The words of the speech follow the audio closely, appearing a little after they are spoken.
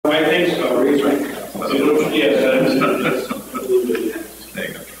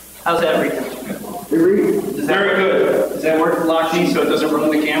How's that reading? Very good. Does that work, Lockheed, so it doesn't ruin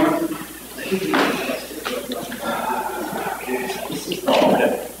the camera? Oh,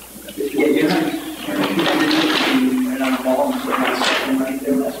 okay. Yeah, you're not.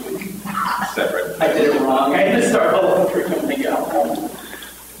 Separate. I did it wrong. I had to start all over from the go.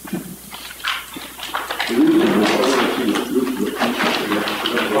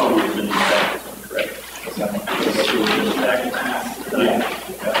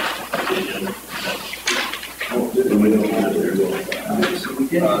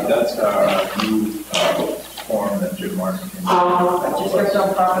 That's our new form that Jim Martin came I just got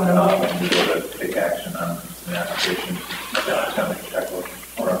done talking about. to take action on the application. Kind of check what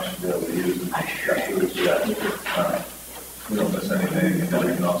corrections to be able to use. We don't miss anything, and then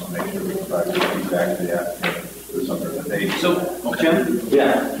we can also make sure we provide good feedback to the applicant. Something that they. So, Jim?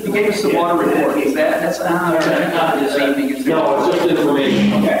 Yeah. You gave us the water report. Is that's this evening? No, it's just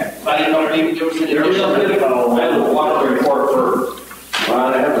information. Okay. I didn't know maybe there was an I have a water report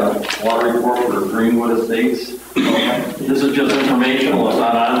I have a water report for Greenwood Estates. This is just informational. It's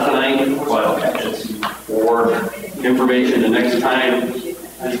not on tonight, but it's for information. The next time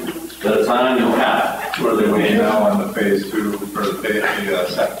that it's on, you'll have. What are they waiting now on the phase 2 for the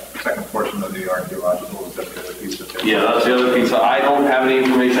second portion of the archaeological? Is that the other piece of it? Yeah, that's the other piece. I don't have any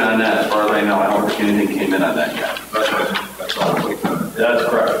information on that. As far as I know, I don't think anything came in on that yet. That's all. That's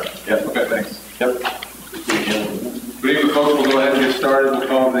correct. Yep. Okay, thanks. Yep. Good evening, folks. We'll go ahead and get started. We'll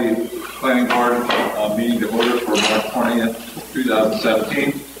call the planning board meeting to order for March 20th,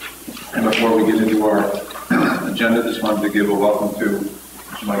 2017. And before we get into our agenda, just wanted to give a welcome to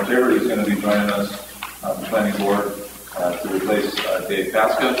Mr. Mike Taylor. He's going to be joining us on the planning board to replace Dave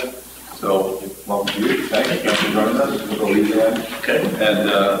Pasca. So, welcome to you. Thanks for joining us. We'll go lead that. Okay. And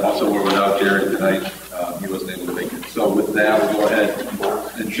also, we're without Gary tonight. He wasn't able to make it. So, with that, we'll go ahead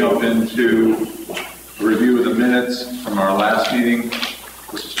and jump into a review of the minutes from our last meeting.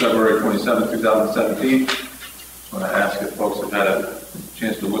 This is February 27, 2017. I want to ask if folks have had a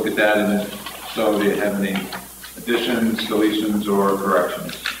chance to look at that, and if so, do you have any additions, deletions, or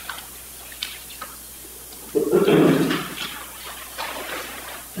corrections?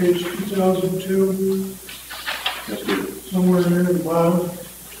 Page 2002, Yes, we do. somewhere near the bottom.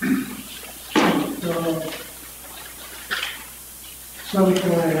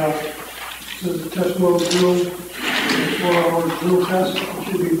 7.5 says the test well drilled, 4-hour drill test,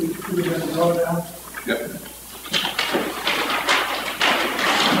 should be been drawn down. Yep.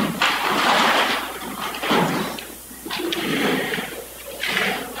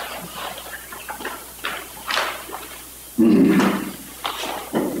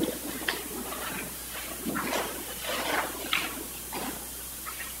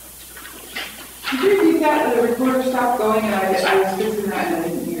 Did you repeat that? The recorder stopped going and I was fixing that and I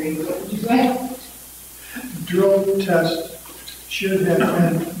didn't hear you. What did you say? Drill test should have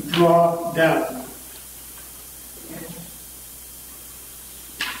been drawn down.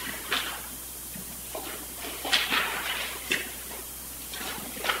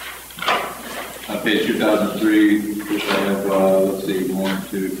 On page 2003, which I have, let's see, 1,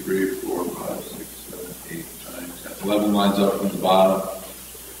 2, 3, 4, 5, 6, 7, 8, 9, 10, 11 lines up from the bottom.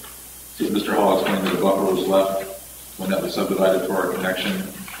 So Mr. Hall explained that the buffer was left when that was subdivided for our connection.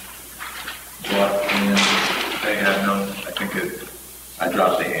 But, and they had no, I think I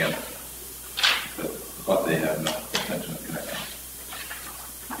dropped the hand. But they have no intention of connecting.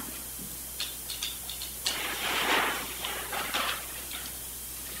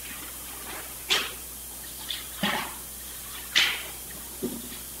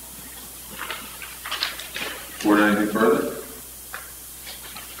 Board, anything further?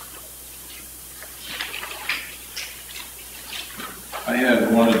 I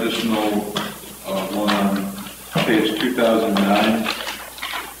had one additional one on page 2009.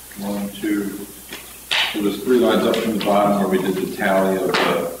 1, 2. There was 3 lines up from the bottom where we did the tally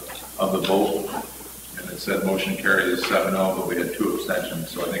of the vote, and it said motion carried as 7-0, but we had 2 abstentions,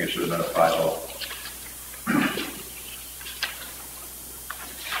 so I think it should have been a 5-0.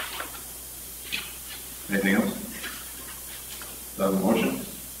 Anything else? Do I have a motion?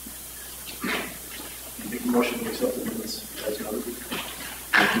 Make a motion to accept the minutes as noted.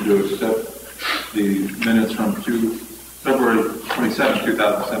 Motion to accept the minutes from February 27,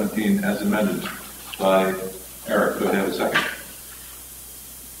 2017 as amended by Eric. Do I have a second?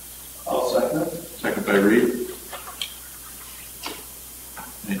 I'll second it. Second by Reed.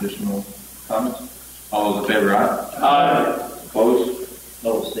 Any additional comments? All those in favor, aye? Aye. Opposed?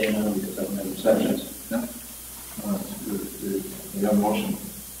 No, staying on because I don't have exceptions. No? We have a motion.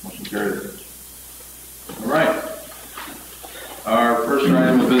 Motion carried. All right. Our first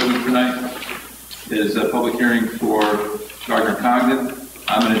item of business tonight is a public hearing for Gardner Congdon.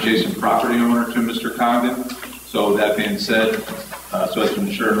 I'm an adjacent property owner to Mr. Congdon. So that being said, so as to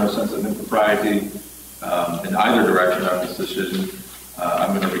ensure no sense of impropriety in either direction on this decision,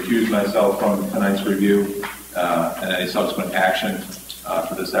 I'm going to recuse myself from tonight's review and any subsequent action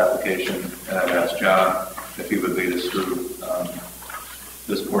for this application. And I've asked John if he would lead us through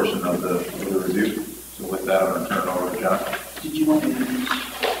this portion of the review. So with that, I'm going to turn it over to John. Did you want me to do this?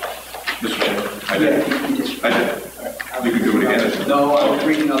 Mr. Chairman, I did. Yeah, you just. I did. You can do it again. No, I was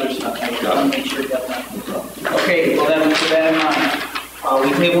reading other stuff. I want to make sure you got that. Okay, well then, with that in mind,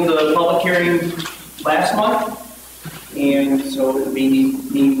 we tabled the public hearing last month, and so it needs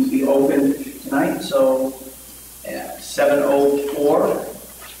to be open tonight. So at 7:04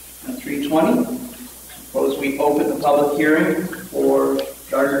 and 3:20, suppose we open the public hearing for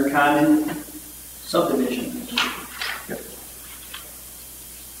Gardner Congdon subdivision.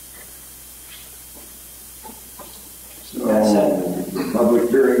 So, the public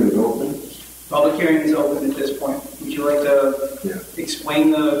hearing is open? Public hearing is open at this point. Would you like to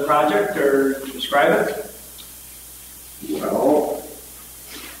explain the project or describe it? Well,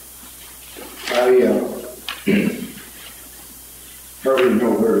 I probably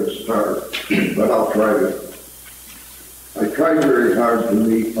know where to start, but I'll try to. I tried very hard to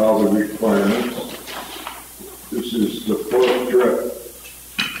meet all the requirements. This is the fourth trip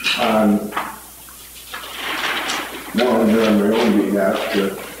on on my own behalf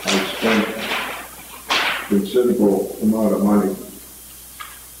that I spent considerable amount of money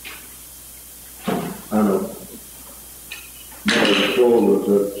on a what I was told was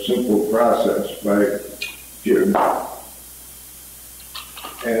a simple process by Jim.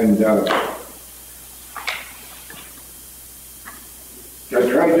 And I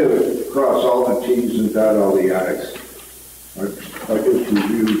tried to cross all the T's and dot all the I's. I just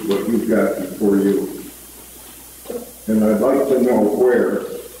reviewed what you've got before you. And I'd like to know where,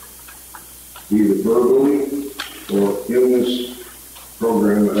 either verbally or in this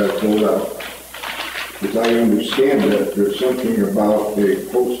program that I filled out, because I understand that there's something about a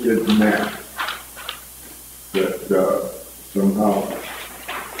posted map that somehow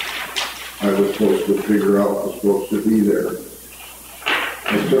I was supposed to figure out was supposed to be there.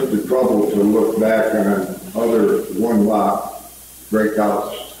 I took the trouble to look back on other one-lot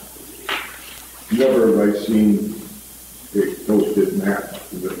breakouts. Never have I seen a posted map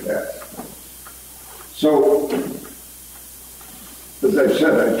with that. So, as I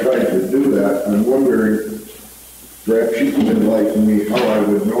said, I tried to do that. I'm wondering, perhaps you can enlighten me how I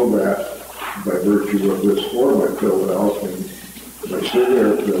would know that by virtue of this form I filled out and my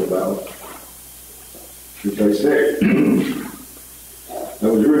surveyor filled out. As I say, I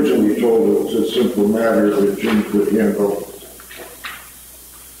was originally told it was a simple matter that Jim could handle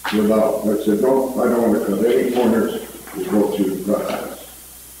without. I said, no, I don't want to cut any corners. We'll go through the process.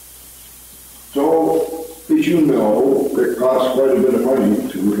 So, as you know, it costs quite a bit of money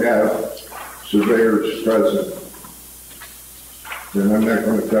to have surveyors present. And I'm not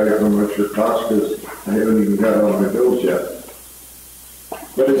going to tell you how much it costs because I haven't even got all my bills yet.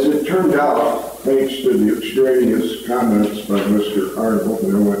 But as it turned out, thanks to the extraneous comments by Mr. Arnold,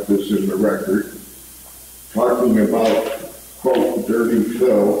 and I want this in the record, talking about, quote, dirty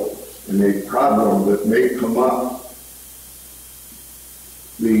fill and a problem that may come up,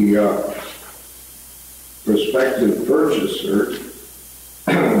 the prospective purchaser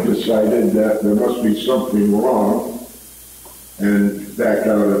decided that there must be something wrong and backed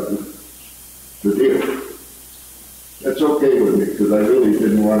out of the deal. That's okay with me because I really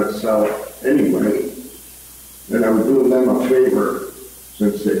didn't want to sell it anyway, and I was doing them a favor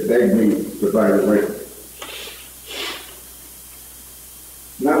since they begged me to buy the land.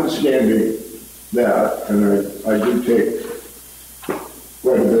 Notwithstanding that, and I do take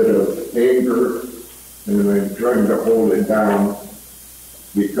quite a bit of anger, and I'm trying to hold it down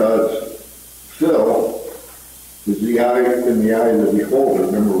because Phil is the eye in the eye of the beholder,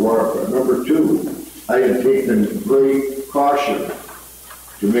 number one. But number two, I had taken great caution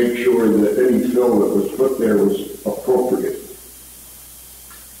to make sure that any fill that was put there was appropriate.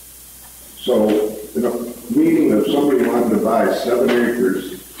 So, in a meeting of somebody wanted to buy 7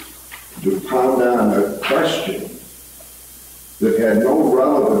 acres to pound on a question that had no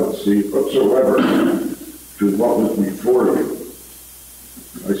relevancy whatsoever to what was before you,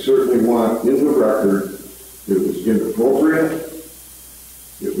 I certainly want in the record it was inappropriate,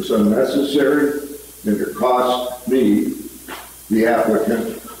 it was unnecessary, and it cost me, the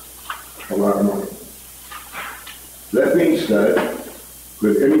applicant, a lot of money. That being said,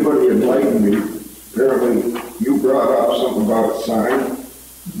 could anybody enlighten me apparently you brought up something about a sign,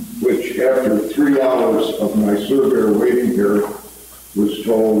 which after 3 hours of my surveyor waiting here, was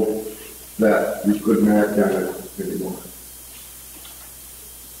told that we couldn't act on it anymore.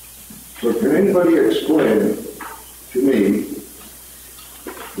 So can anybody explain to me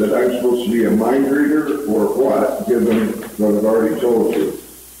that I'm supposed to be a mind reader or what, given what I've already told you,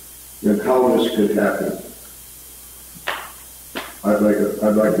 and how this could happen? I'd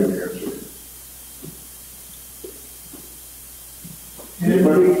like an answer.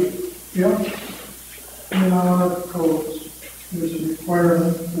 Anybody? Yeah. In our codes, there's a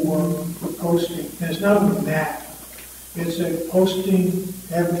requirement for posting. And it's not a map. It's a posting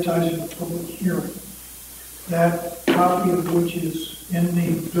advertising a public hearing. That copy of which is in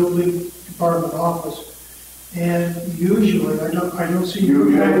the building department office. And usually, I don't see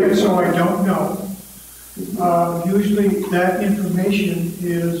your packet, so I don't know. Usually that information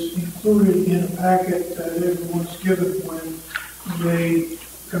is included in a packet that everyone's given when they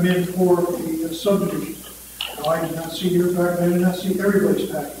come in for the subdivision. Now, I did not see your packet, I did not see everybody's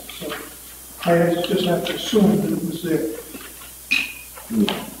packet, so I just have to assume that it was there. And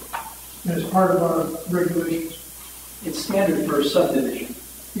it's part of our regulations. It's standard for a subdivision.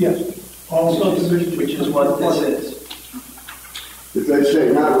 Yes, all subdivisions. Which is what this is. As I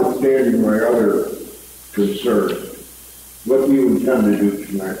say, notwithstanding my other concerns, what do you intend to do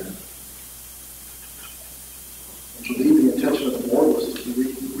tonight? I believe the intention of the board was to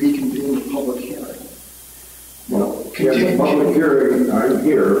reconvene the public hearing. Well, in the public hearing, I'm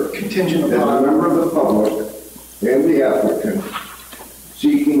here Contingent as a upon, member of the public and the applicant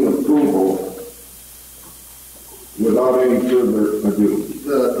seeking approval without any further ado.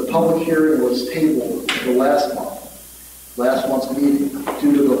 the public hearing was tabled the last month's meeting,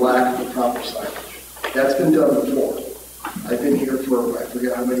 due to the lack of the proper signage. That's been done before. I've been here for, I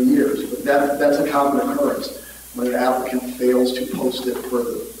forget how many years, but that's a common occurrence when an applicant fails to post it per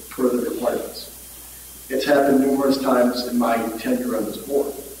the requirements. It's happened numerous times in my tenure on this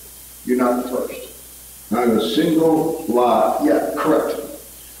board. You're not the first. On a single lot, Yeah, correct.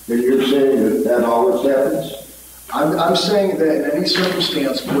 and you're saying that always happens? I'm saying that in any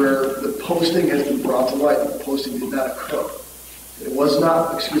circumstance where the posting has been brought to light, the posting did not occur. It was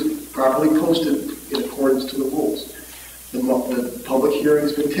not, properly posted in accordance to the rules. The public hearing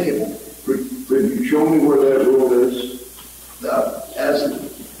has been tabled. Could you show me where that rule is?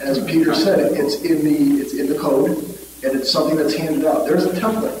 As Peter said, it's in the code, and it's something that's handed out. There's a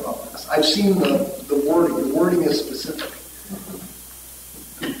template of this. I've seen the wording. The wording is specific.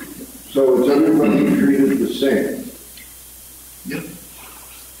 So is everybody treated the same? Yeah.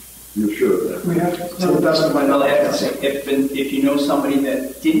 You're sure of that? We have To the best of my Well, I knowledge. have to say, if you know somebody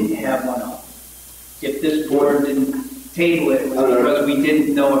that didn't have one up, if this board didn't table it, it was because we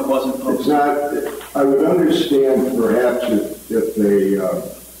didn't know it wasn't It's posted. not, I would understand perhaps if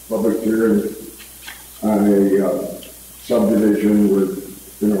a public hearing on a subdivision with,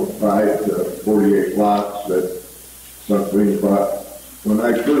 5 to 48 lots, that something, but when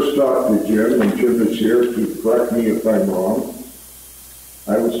I first talked to Jim, and Jim is here to correct me if I'm wrong,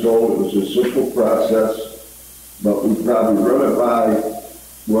 I was told it was a simple process, but we probably run it by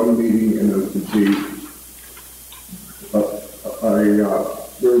one meeting and it would be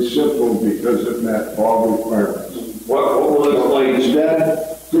very simple because it met all requirements. What will explain?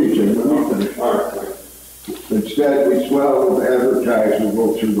 Instead, please, Jim, let me finish. All right. Instead, we swell with advertising,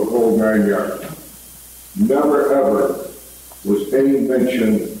 go through the whole 9 yards. Never ever was any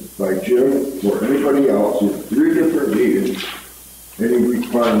mention by Jim or anybody else in 3 different meetings, any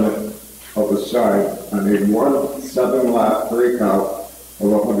requirement of a sign on a 7-lot breakout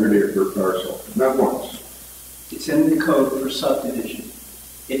of a 100-acre parcel. Not once. It's in the code for subdivision.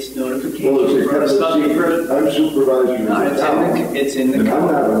 It's Well, notification for a subdivision. I'm supervisor of No, the town. it's in the And I'm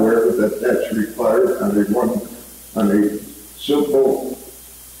code. not aware that that's required on a simple,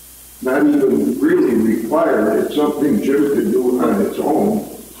 not even really required, it's something Jim could do on its own.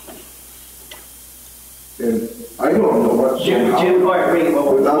 And I don't know what. Jim, all right, wait,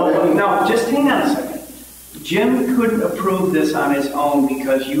 no, just hang on a second. Jim couldn't approve this on his own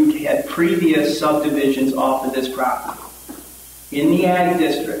because you had previous subdivisions off of this property in the ag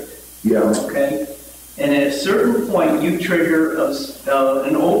district. Yeah, Okay? And at a certain point, you trigger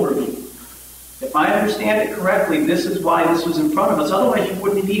an overview. If I understand it correctly, this is why this was in front of us. Otherwise, you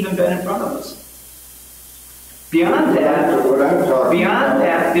wouldn't have even been in front of us. Beyond that, what I'm talking beyond about.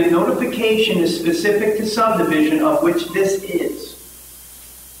 that, the notification is specific to subdivision of which this is.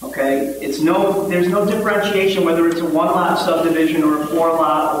 Okay? There's no differentiation whether it's a 1-lot subdivision or a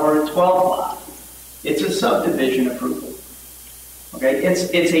 4-lot or a 12-lot. It's a subdivision approval. Okay?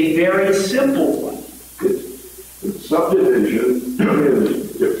 It's a very simple one. subdivision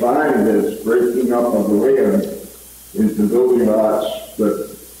is defined as breaking up of the land into building lots, but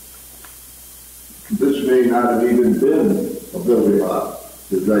this may not have even been a building lot,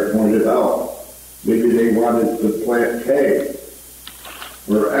 as I pointed out. Maybe they wanted to plant hay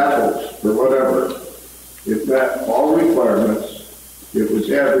or apples or whatever. It met all requirements, it was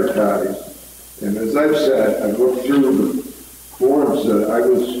advertised, and as I've said, I've looked through the forms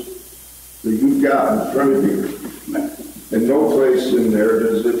that you've got in front of you, and no place in there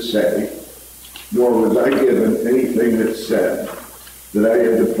does it say, nor was I given anything that said that I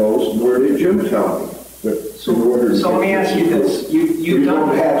had to post, nor did Jim tell me. So let me ask you this, you've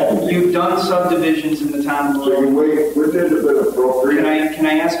done subdivisions in the town of So you Moreau. wait, wouldn't it have been appropriate? Can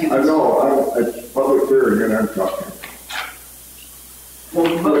I ask you I this? know, it's public hearing and I'm talking.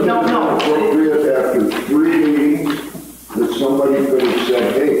 Well, Wouldn't it have been no. appropriate after 3 meetings that somebody could have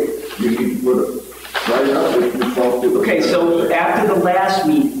said, hey, you need to put a, right up if you felt it. Okay, so after the last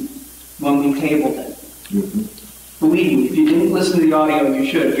meeting, when we tabled it, believe me, if you didn't listen to the audio, you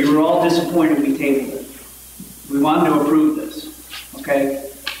should. We were all disappointed we tabled it. We wanted to approve this, okay?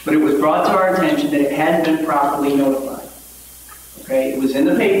 But it was brought to our attention that it hadn't been properly notified. Okay, it was in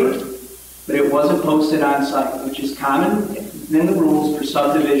the paper, but it wasn't posted on site, which is common in the rules for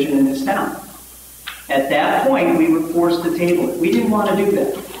subdivision in this town. At that point, we were forced to table it. We didn't want to do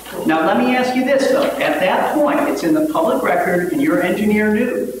that. Now, let me ask you this, though. At that point, it's in the public record, and your engineer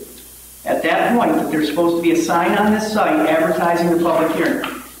knew, at that point, that there's supposed to be a sign on this site advertising the public hearing.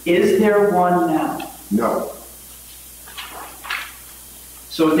 Is there one now? No.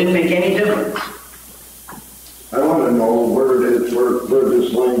 So it didn't make any difference. I want to know where it is, where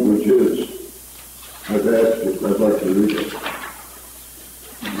this language is. I've asked it, I'd like to read it.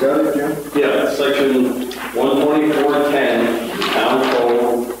 You got it, Jim? Yeah, section 12410, the town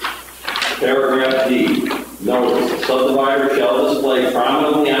code, paragraph D. Notice, the subdivider shall display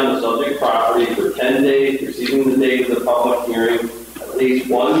prominently on the subject property for 10 days preceding the date of the public hearing at least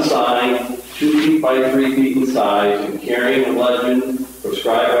one sign, 2 feet by 3 feet in size, and carrying a legend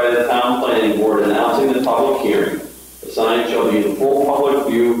prescribed by the town planning board announcing the public hearing. The sign shall be in full public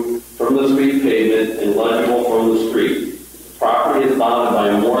view from the street pavement and legible from the street. If the property is bounded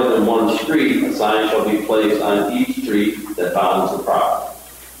by more than one street, a sign shall be placed on each street that bounds the property.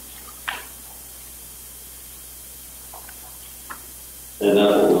 And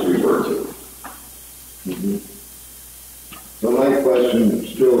that's what was referred to. So my question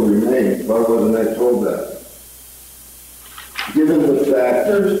still remains, why wasn't I told that? Given the fact,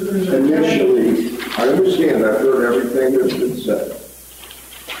 initially, I understand, I've heard everything that's been said.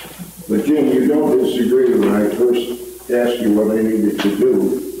 But Jim, you don't disagree when I first asked you what I needed to do.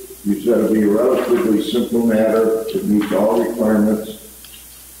 You said it'd be a relatively simple matter to meet all requirements.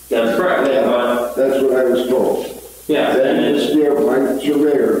 That's correct. That's what I was told. Yeah. Then my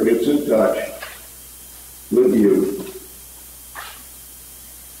surveyor gets in touch with you.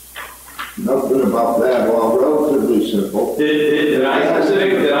 Nothing about that, well, relatively simple. Did I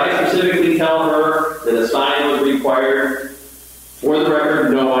specifically tell her that a sign was required? For the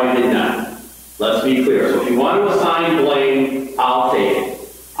record, no, I did not. Let's be clear. So if you want to assign blame, I'll take it.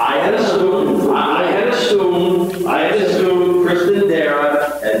 I had assumed Kristen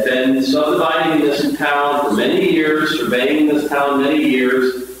Dara had been subdividing this town for many years, surveying this town many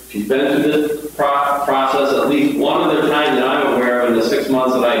years. She's been through this process at least one other time that I'm aware of in the 6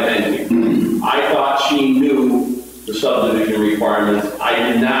 months that I've been here. I thought she knew the subdivision requirements. I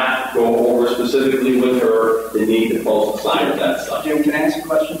did not go over specifically with her the need to post a sign of that stuff. Jim, can I ask a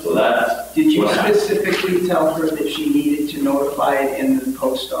question? So that's Did you what happened. specifically tell her that she needed to notify it in the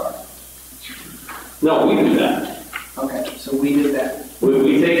CoStar? No, we do that. Okay, so we did that.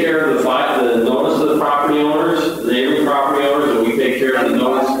 We take care of the notice of the property owners, the neighboring property owners, and we take care of the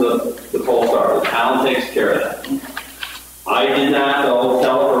notice of the CoStar. The town takes care of that. I did not, though,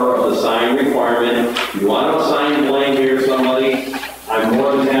 tell her of the sign requirement. If you want to assign blame here to somebody, I'm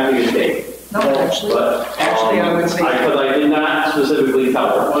more than happy to take it. No, actually, I would say. But I did not specifically tell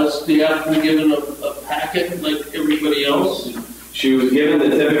her. Was the applicant given a packet like everybody else? She was given the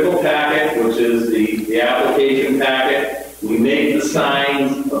typical packet, which is the application packet. We make the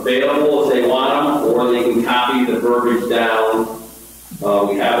signs available if they want them, or they can copy the verbiage down.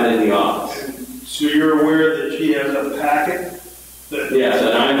 We have it in the office. So you're aware that she has a packet? Yes,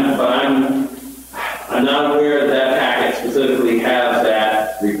 and I'm not aware that packet specifically has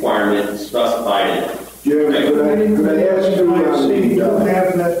that requirement specified in it. Jim, could I ask you on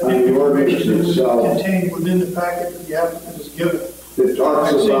the ordinance itself, Contained within the packet that the applicant is given. it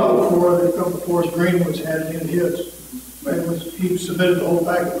talks I've seen about, before, they come before us, Greenwood's had it in his. He submitted the whole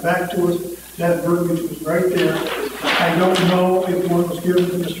packet back to us, that verbiage was right there. I don't know if one was given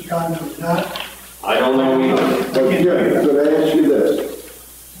to Mr. Congdon or not. I don't know either. But Jim, could I ask you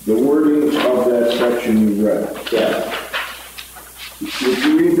this? The wording of that section you read, Yeah. would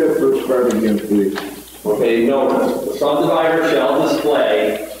you read that first part again, please? Okay, notice, the subdivider shall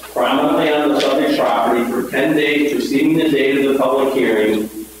display prominently on the subject property for 10 days preceding the date of the public hearing,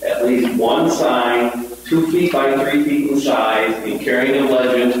 at least one sign, 2 feet by 3 feet in size, and carrying a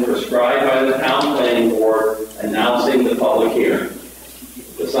legend prescribed by the town planning board announcing the public hearing.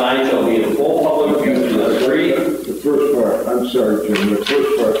 The sign shall be in full public view from the street. The first part, I'm sorry, Jim, the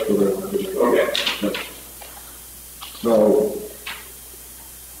first part's what I wanted to know. Okay. So,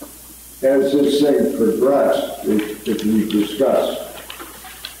 as this thing progressed, if we discussed,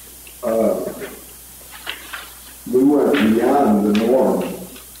 we went beyond the norm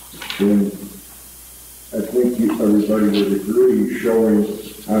in, I think everybody would agree, showing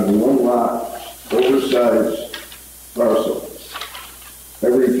on one lot, oversized parcel,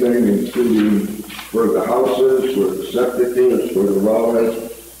 everything including where the house is, where the septic is, where the well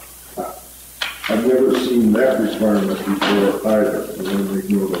is. I've never seen that requirement before either, and I make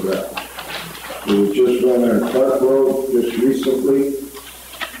note of that. It was just run on Clark Road just recently,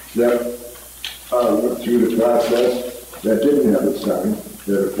 that went through the process, that didn't have a sign,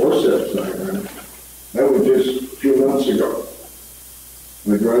 that had a for-sale sign on it. That was just a few months ago.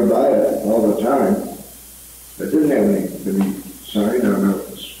 I drive by it all the time. It didn't have any sign on a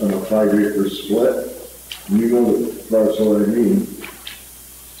 5-acre split. And you know the parcel I mean.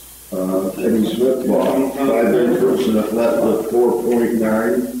 Eddie Smith bought 5 acres and it left with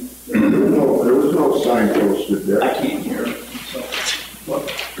 4.9. There was no sign posted there. I can't hear.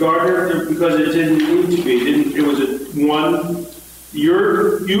 Gardner, because it didn't need to be, it was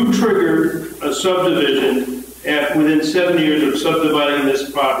you triggered a subdivision within 7 years of subdividing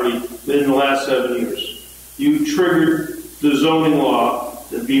this property within the last 7 years. You triggered the zoning law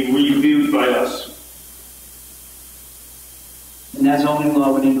to be reviewed by us. And that zoning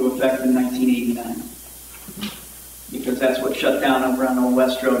law went into effect in 1989. Because that's what shut down over on Old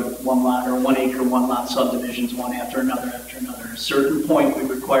West Road, 1 lot or 1 acre, 1 lot subdivisions, one after another after another. At a certain point, we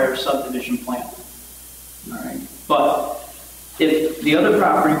require a subdivision plan. All right. But if the other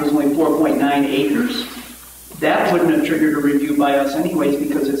property was only 4.9 acres, that wouldn't have triggered a review by us anyways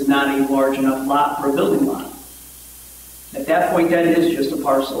because it's not a large enough lot for a building lot. At that point, that is just a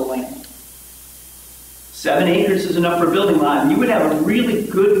parcel of land. 7 acres is enough for a building lot. And you would have a really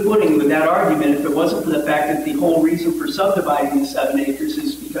good footing with that argument if it wasn't for the fact that the whole reason for subdividing the 7 acres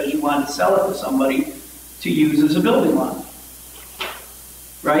is because you wanted to sell it to somebody to use as a building lot.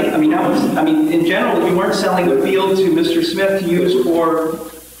 Right? In general, you weren't selling the field to Mr. Smith to use for...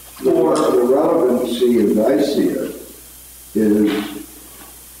 The relevancy, as I see it, is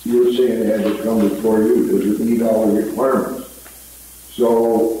you're saying it had to come before you. Does it meet all the requirements?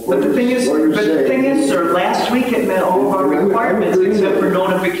 So, But the thing is, sir, last week it met all of our requirements except for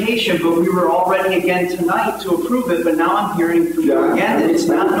notification, but we were all ready again tonight to approve it, but now I'm hearing from you again that it's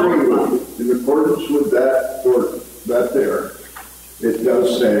not notified. In accordance with that there, it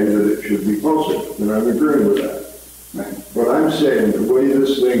does say that it should be posted, and I'm agreeing with that. But I'm saying the way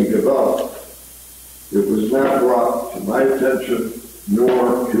this thing developed, it was not brought to my attention,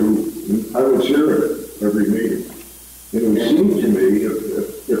 nor to, I was here at every meeting. It would seem to me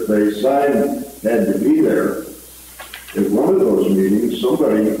if a sign had to be there, at one of those meetings,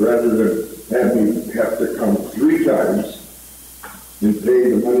 somebody, rather than have me have to come 3 times and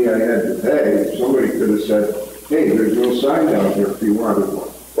pay the money I had to pay, somebody could have said, hey, there's no sign down here if you wanted one.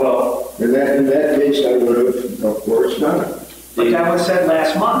 Well, In that case, I would have, of course, done it. But that was said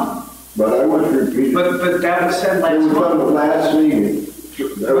last month. But I was repeating. But that was said It last was on the month. last meeting.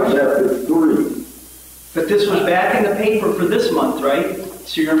 That was after 3. But this was back in the paper for this month, right?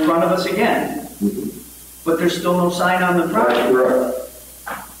 So you're in front of us again. But there's still no sign on the That's project. correct.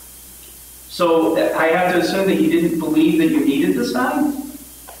 So I have to assume that you didn't believe that you needed the sign?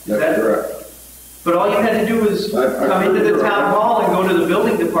 That's correct. But all you had to do was come into the town hall and go to the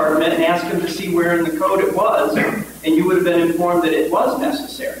building department and ask them to see where in the code it was, and you would have been informed that it was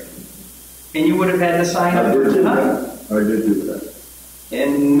necessary. And you would have had the sign up for tonight. I did do that.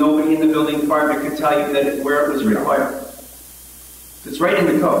 And nobody in the building department could tell you that where it was required. It's right in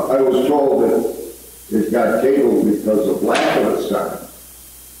the code. I was told that it got tabled because of lack of a sign.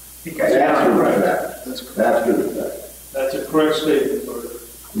 After the fact. After the fact. That's a correct statement, Gardner.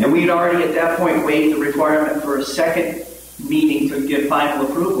 And we'd already at that point waived the requirement for a second meeting to get final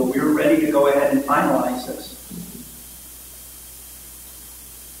approval. We were ready to go ahead and finalize this.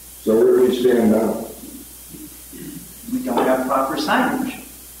 So where do we stand now? We don't have proper signage.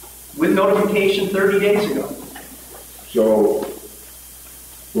 With notification 30 days ago. So,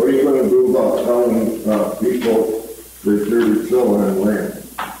 what are you gonna do about telling, people that they're still on land?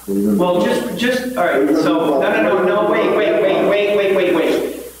 Well, just, all right, so, no, wait.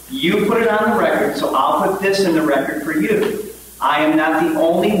 You put it on the record, so I'll put this in the record for you. I am not the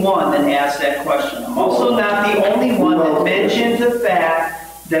only one that asked that question. I'm also not the only one that mentioned the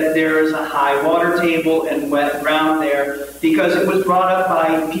fact that there is a high water table and wet ground there, because it was brought up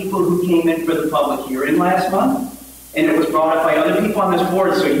by people who came in for the public hearing last month, and it was brought up by other people on this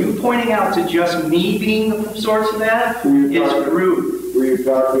board. So you pointing out to just me being the source of that is rude. Were you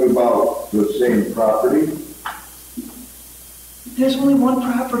talking about the same property? There's only one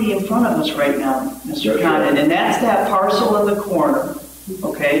property in front of us right now, Mr. Condon, and that's that parcel in the corner,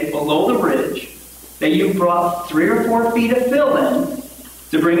 okay, below the ridge, that you brought 3 or 4 feet of fill in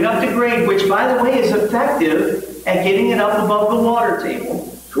to bring it up to grade, which, by the way, is effective at getting it up above the water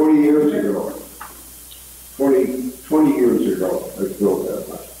table. 20 years ago. 20 years ago, I built that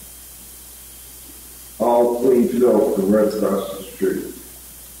one. All clean fill from right across the street.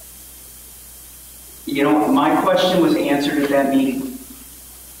 You know, my question was answered at that meeting.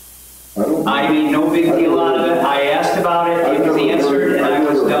 I made no big deal out of it. I asked about it, it was answered, and I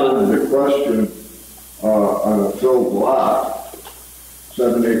was done. The question on a filled lot,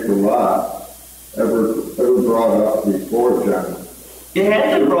 7-acre lot, ever brought up before, John? It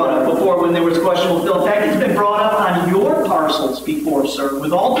had been brought up before when there was questionable fill. In fact, it's been brought up on your parcels before, sir.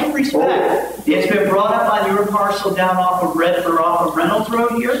 With all due respect, it's been brought up on your parcel down off of Reynolds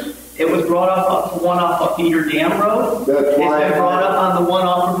Road here. It was brought up the one off of Peter Dam Road. It's been brought up on the one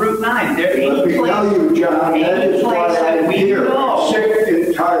off of Route 9. There Let me tell you, John, that is why I'm here, sick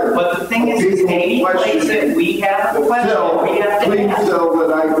and tired. But the thing is, any place that we have a question, we have to clean ask. fill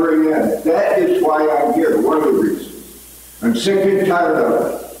that I bring in. That is why I'm here, one of the reasons. I'm sick and tired of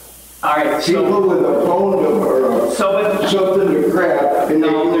it. All right, People with a phone or something to grab, and they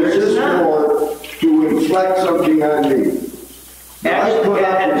use this door to inflect something on me.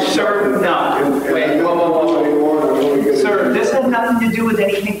 Sir, no. Wait, whoa. Sir, this has nothing to do with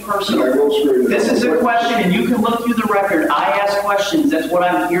anything personal. This is a question, and you can look through the record. I ask questions. That's what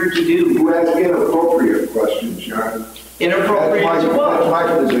I'm here to do. You ask inappropriate questions, John. Inappropriate to what? That's my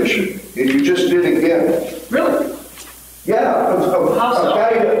position, and you just did again. Really? Yeah,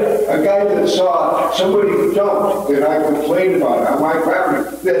 a guy that saw somebody dumped that I complained about on my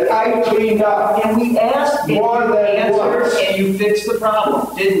property that I cleaned up. And we asked, and you answered, and you fixed the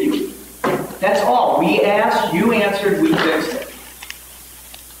problem, didn't you? That's all. We asked, you answered, we fixed it.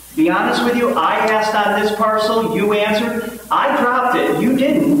 Be honest with you, I asked on this parcel, you answered. I dropped it. You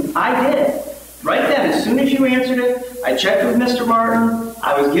didn't. I did. Right then, as soon as you answered it, I checked with Mr. Martin.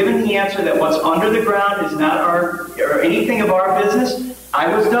 I was given the answer that what's under the ground is not or anything of our business. I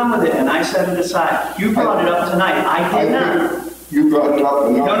was done with it, and I set it aside. You brought it up tonight. I did not. You brought it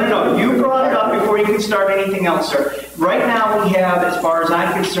up. No. You brought it up before you could start anything else, sir. Right now, we have, as far as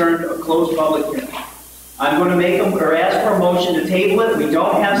I'm concerned, a closed public hearing. I'm going to make or ask for a motion to table it. We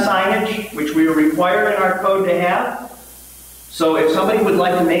don't have signage, which we are required in our code to have. So if somebody would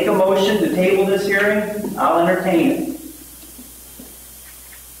like to make a motion to table this hearing, I'll entertain it.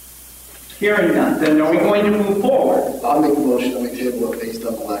 Hearing none, then are we going to move forward? I'll make a motion that we table it based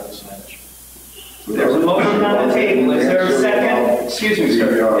on the lack of signage. There's a motion on the table. Is there a second? Excuse me,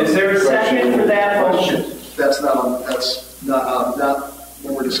 sir. Is there a second for that motion? That's not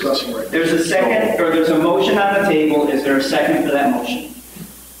what we're discussing right now. There's a second, or there's a motion on the table. Is there a second for that motion?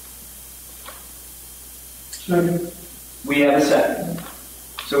 Second. We have a second.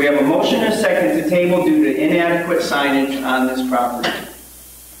 So we have a motion and a second to table due to inadequate signage on this property.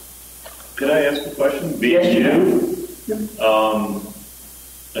 Could I ask a question? Yes, you do.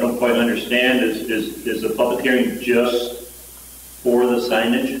 I don't quite understand. Is the public hearing just for the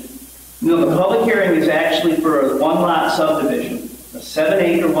signage? No, the public hearing is actually for a one-lot subdivision, a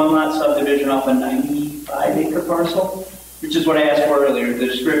 7-acre one-lot subdivision off a 95-acre parcel, which is what I asked for earlier, the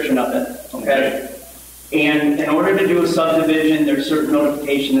description of it, okay? And in order to do a subdivision, there's certain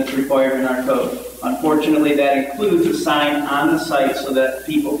notification that's required in our code. Unfortunately, that includes a sign on the site so that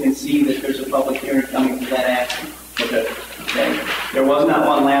people can see that there's a public hearing coming to that action. Okay. There was not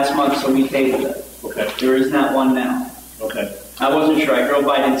one last month, so we tabled it. Okay. There is not one now. Okay. I wasn't sure. I drove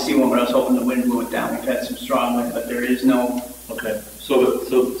by, didn't see one, but I was hoping the wind blew it down. We've had some strong wind, but there is no. Okay. So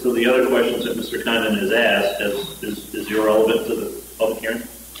the other questions that Mr. Condon has asked is irrelevant to the public hearing?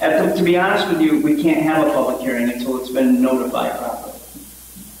 To be honest with you, we can't have a public hearing until it's been notified properly.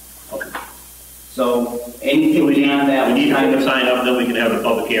 Okay. So anything beyond that, we need to sign up, then we can have a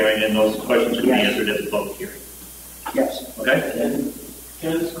public hearing, and those questions can be answered at the public hearing. Yes. Okay?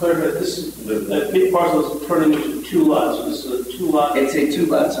 Can I just clarify, this is, that big parcel is turning into 2 lots, so this is a 2 lot? It's a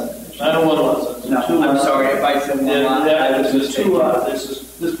 2-lot subdivision. I don't want lots, No, it's a 2 I'm lot. sorry, if I said 1 lot, I was This is 2 mistaken. lot,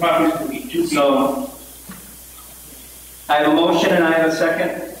 this property's gonna be 2 feet. So, I have a motion and I have a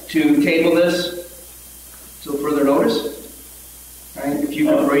second to table this till further notice. All right, if you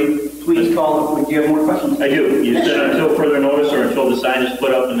could rate, please call, if you have more questions. I do. You said until further notice or until the sign is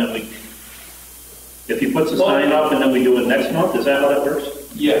put up and then we, if he puts the sign up and then we do it next month, is that how that works?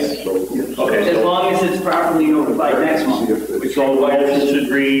 Yes. Okay, As so, long as it's properly notified next month. so the motion should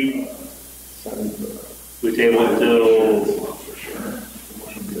read, we table it till,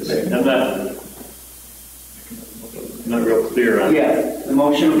 I'm not real clear on. Yeah, the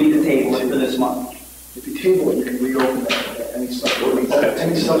motion will be to table it for this month. If you table it, you can reopen it at any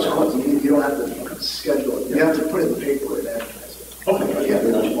subsequent meeting. You don't have to schedule it. You have to put it in the paper and advertise it. Okay. Yeah,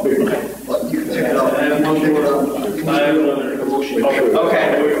 but you can take it out. I have one more. I have another motion. Okay,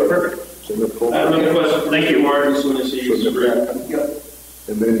 perfect. I have another question. Thank you, Martin, as soon as he's ready.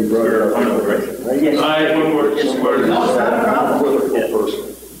 And then you brought it up. Yes. I have one more. No, it's not a problem. Political person.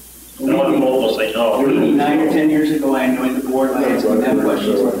 No one will say no. Maybe 9 or 10 years ago, I joined the board, I asked them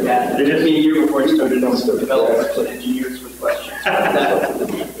questions like that. It took me a year before I started developers and engineers with questions.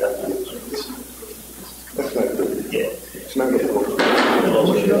 That's not good. Yeah. It's not good.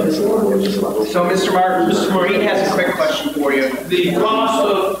 So, Mr. Martin, Mr. Maureen has a quick question for you. The cost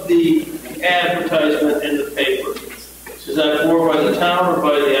of the advertisement in the paper, is that borne by the town or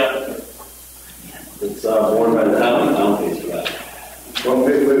by the applicant? It's borne by the town, the town pays for that. Well,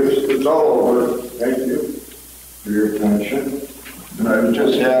 it's all over. Thank you for your attention. And I would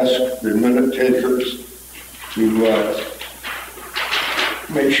just ask the minute takers to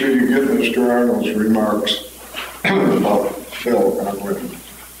make sure you get Mr. Arnold's remarks about Phil Conway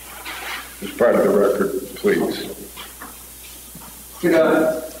as part of the record, please.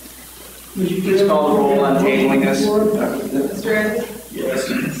 Would you please call the roll on tabling this? Mr. Evans? Yes.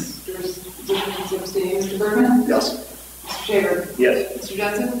 Mr. abstaining, Mr. Bergman? Yes. Mr. Shaver? Yes. Mr.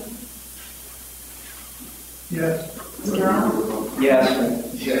 Johnson? Yes. Mr. Arnold? Yes.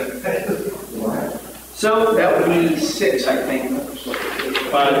 So that would be 6, I think.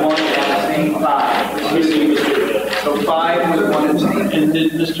 5, 1, abstain, 5. So 5 with 1 abstain. And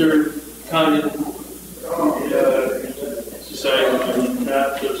did Mr. Condon decide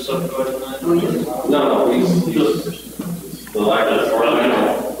not to subdivide that? No, he's Just, the lack of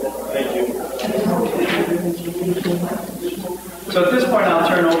thank you. So at this point, I'll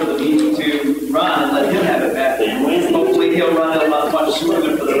turn over the meeting to Ron and let him have it back. Hopefully, he'll run it much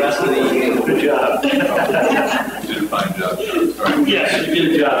smoother for the rest of the evening. Good job. You did a fine job. Sorry. Yes, you did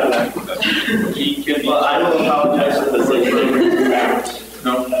a job. Well, I will apologize for the late.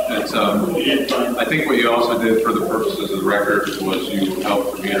 No, it's, I think what you also did for the purposes of the record was you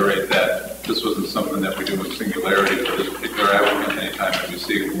helped reiterate that this wasn't something that we do with singularity for this particular applicant. Anytime that we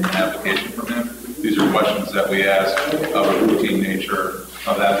see an application from him, these are questions that we ask of a routine nature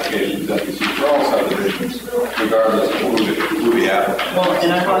of applications that we see for all subdivisions, regardless of who the applicant. Well,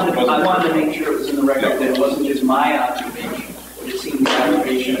 and I wanted to make sure it was in the record that it wasn't just my observation, but it seemed the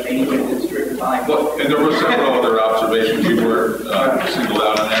observation of anyone that's driven by. Well, and there were several other observations. You were singled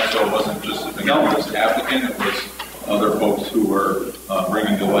out on that, so it wasn't just the applicant, it was other folks who were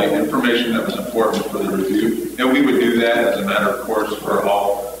bringing to light information that was important for the review. And we would do that as a matter of course for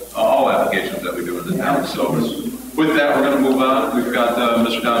all applications that we do in the town. So with that, we're going to move on. We've got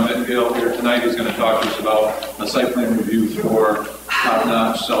Mr. Don Vittengl here tonight. He's going to talk to us about a site plan review for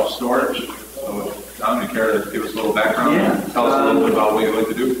top-notch self-storage. So Don, you care to give us a little background? Yeah. Tell us a little bit about what you'd like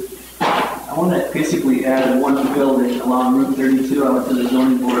to do. I want to basically add one building along Route 32. I went to the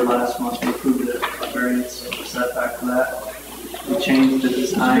zoning board last month to approve a variance of the setback for that. We changed the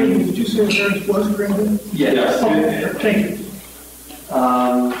design. Did you say variance was granted? Yes. Oh, thank you.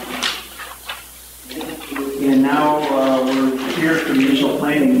 And now we're here for the initial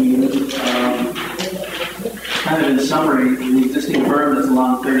planning meeting. Kind of in summary, the existing berm that's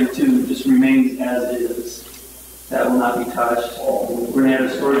along 32 just remains as is. That will not be touched. We're going to add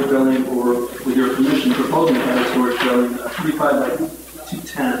a storage building, or with your permission, proposing to add a storage building, 35 by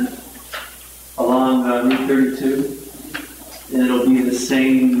 210 along Route 32. And it'll be the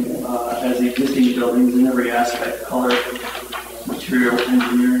same as the existing buildings in every aspect, color, material,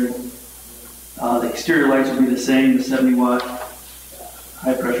 engineering. The exterior lights will be the same, the 70-watt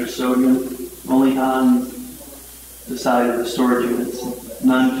high-pressure sodium, only on the side of the storage units,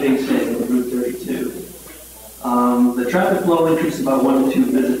 non-facing Route 32. The traffic flow will increase about 1 to 2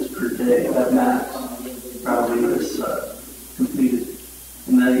 visits per day at max, probably is completed.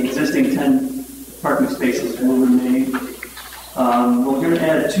 And the existing 10 parking spaces will remain. We're going to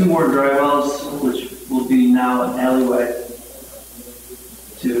add 2 more dry wells, which will be now an alleyway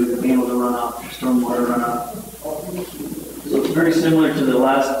to be able to run off, stormwater runoff. So it's very similar to the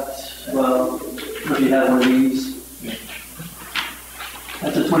last, well, if you have one of these.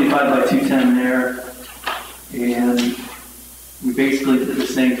 That's a 25 by 210 there. And we basically did the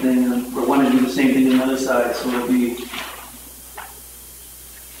same thing, and we want to do the same thing on the other side, so it'll be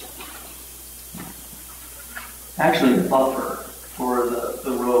actually a buffer for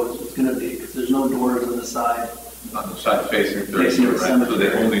the roads. It's going to be, because there's no doors on the side. On the side facing Facing 32, the right? So cemetery.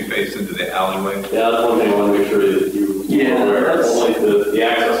 they only face into the alleyway? Yeah, that's one thing I want to make sure that you. Yeah, that's- Only the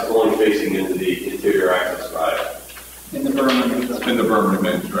access is only facing into the interior access drive. In the berm. In the berm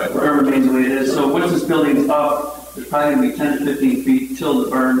remains, right? Berm remains the way it is. So once this building's up, there's probably going to be 10 to 15 feet till the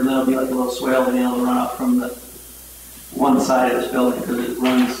berm, and then it'll be like a little swale, and it'll run off from the one side of this building, because it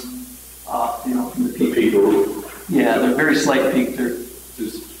runs off, you know, from the peak. Peak roof. Yeah, they're very slight peak. They're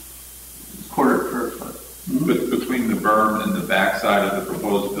Is quarter per foot. between the berm and the backside of the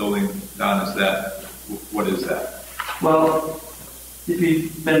proposed building, Don, is that, what is that? Well, if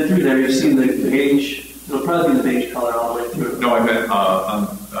you've been through there, you've seen the beige. It'll probably be the beige color all the way through. No, I meant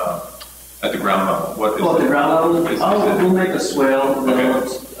at the ground level. What is Oh, at the ground level? Is We'll make a swale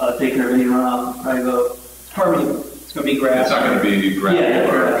that'll take care of any runoff. Probably go. Permanent. It's going to be grass. It's not going to be gravel? Yeah,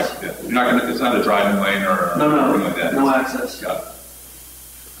 or- grass. yeah. You're not going to, it's not a driving lane or anything like that? No access. Got it.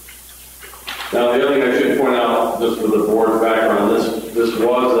 Now, the other thing I should point out, just for the board's background, this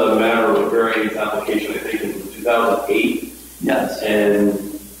was a matter of a variance application, I think, in 2008. Yes. And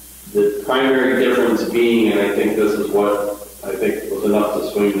the primary difference being, and I think this is what I think was enough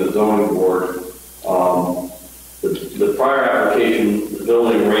to swing the zoning board, the prior application, the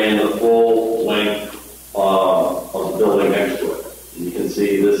building ran the full length of the building next to it. And you can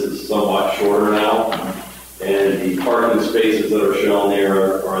see this is somewhat shorter now, and the parking spaces that are shown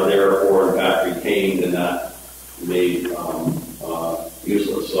there are therefore in fact retained and not made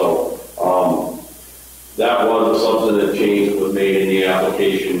useless. So that was a substantive change that was made in the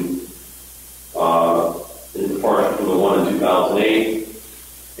application in departure from the one in 2008,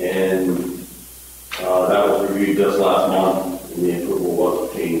 and that was reviewed just last month, and the approval was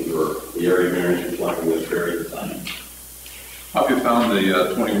obtained for the area variance reflecting this very design. How have you found the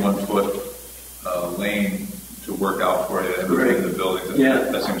 21-foot lane to work out for you in between the buildings? Yeah.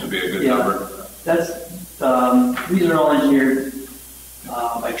 That seems to be a good Yeah. number. That's, these are all engineered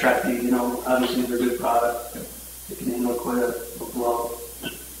by Tracti, you know, obviously they're good product. They can handle quite a blow.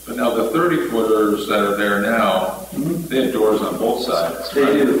 But now the 30-footers that are there now, they have doors on both sides. They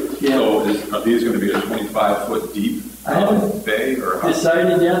right? do, yeah. So are these going to be a 25-foot deep I haven't bay or how?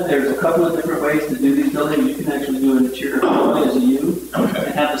 decided yet. There's a couple of different ways to do these buildings. You can actually do an interior hallway as a U Okay.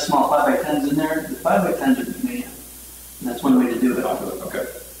 and have the small 5x10s in there. The 5x10s are demand, and that's one way to do it. Okay.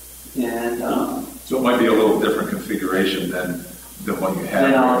 And So it might be a little different configuration than the one you have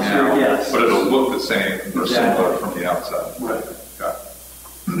Then I'll right now. sure, yes. But it'll look the same or Exactly. similar from the outside. right. Got it.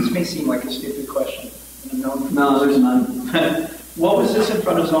 This may seem like a stupid question. No, there's none. What was this in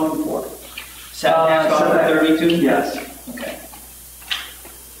front of zoning for? Setback off of 32? Yes. Okay.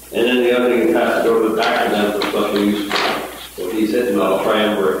 And then the other thing, it has to go to the back of them for special use. So he's hitting on a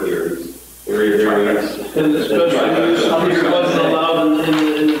triumvirate here. He's area variance. And the special use, it wasn't allowed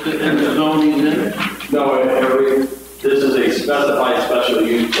in the zoning in? No, this is a specified special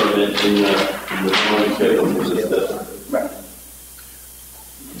use permit in the zoning schedule for this district. Right.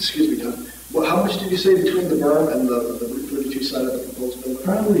 Excuse me, Don. Well, how much did you say between the berm and the Route 32 side of the proposed building?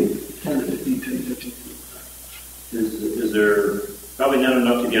 Probably 10 to 15 feet. Is there probably not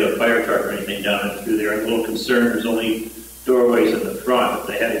enough to get a fire truck or anything down and through there? I'm a little concerned, there's only doorways in the front. If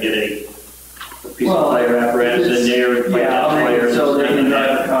they had to get a piece of fire apparatus in there and fight Yeah, down fires. so they can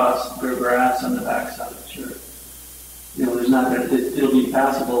drive across their grass on the backside, sure. You know, there's not gonna, it'll be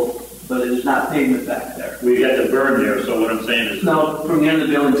passable, but there's not pavement back there. We got the burn there, so what I'm saying is. No, from the end of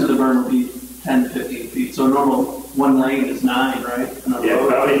the building to the berm will be 10 to 15 feet, so normal one lane is 9, right? On a Yeah,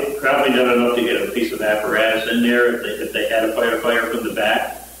 road. probably not enough to get a piece of apparatus in there if they had a firefighter from the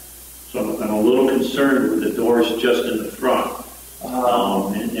back. So I'm a little concerned with the doors just in the front.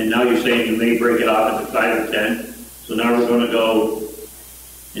 And now you're saying you may break it off into 5 or 10. So now we're going to go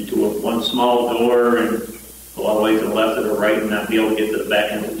into one small door and go all the way to the left or the right and not be able to get to the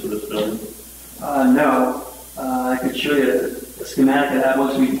back entrance of this building. No, I could show you a schematic of that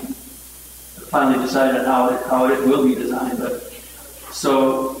once we finally decide on how it will be designed. But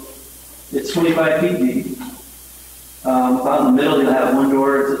so it's 25 feet deep. About in the middle, you'll have one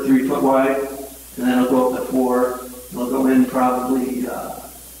door. It's a 3 foot wide, and then it'll go up to 4. It'll go in probably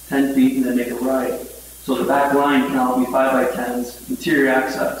 10 feet, and then make a right. So the back line can all be 5x10s, interior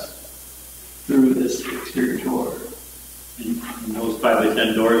access through this exterior door. And those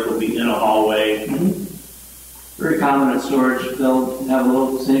 5x10 doors will be in a hallway. Very common in storage. They'll have a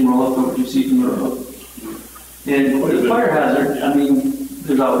little same roll-up what you see from the road. And with the fire hazard, I mean,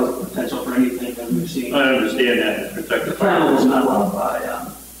 there's always potential for anything that we've seen. I understand that, to protect The the fire. flammable is not allowed by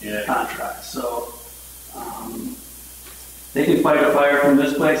Yeah. contract, so they can fight a fire from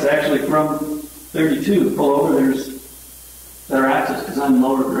this place, actually from 32, pull over, there's better access, because I'm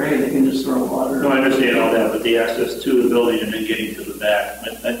lower grade, they can just throw water. No, I understand all that, but the access to the building and then getting to the back.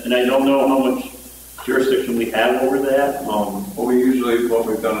 And I don't know how much jurisdiction we have over that. Well, what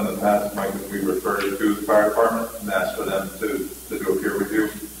we've done in the past, Mike, is we refer you to the fire department and ask for them to do a peer review,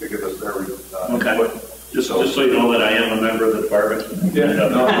 to give us their Okay. input. Just so you know that I am a member of the department. Yeah,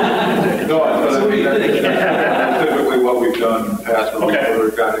 no, I mean, that's typically what we've done in the past, when Okay.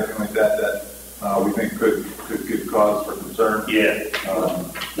 we've got anything like that we think could give cause for concern. Yeah.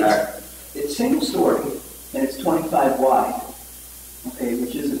 It's single story, and it's 25 wide, okay,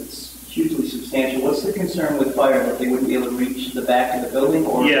 which isn't hugely substantial. What's the concern with fire, that they wouldn't be able to reach the back of the building?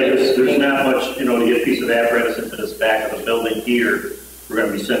 Or Yeah, there's not much, to get a piece of apparatus into this back of the building here. We're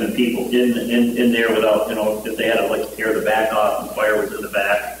going to be sending people in there without, if they had to tear the back off and fire was in the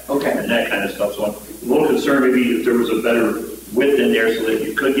back. Okay. And that kind of stuff. So I'm a little concerned maybe if there was a better width in there so that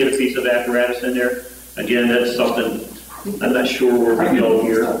you could get a piece of apparatus in there. Again, that's something, I'm not sure where we go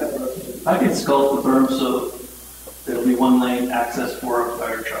here. I can sculpt the berm so there'll be one lane access for a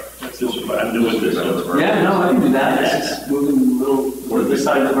fire truck. That's just what I'm doing this. Yeah, no, I can do that, it's just moving a little to this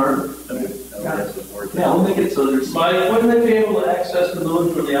side of the berm. Yeah, we'll make it so there's. Mike, wouldn't they be able to access the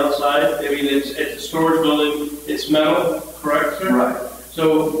building from the outside? I mean, it's a storage building, it's metal, correct, sir? Right.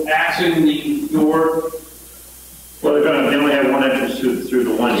 So accessing the door. Well, they only have one entrance through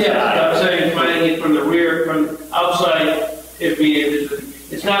the one side. Yeah, I'm saying finding it from the rear, from outside,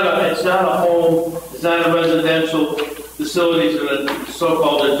 it's not a home, it's not a residential facilities in a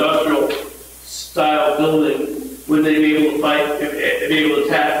so-called industrial style building. Would they be able to be able to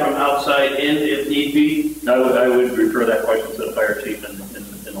attack from outside in if need be? I would refer that question to the fire chief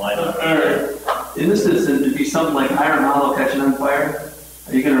in line of. All right. In this instance, it'd be something like Hiram Hollow catching on fire.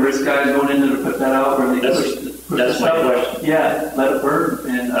 Are you gonna risk guys going in there to put that out, or they push That's the my stuff? question. Yeah, let it burn,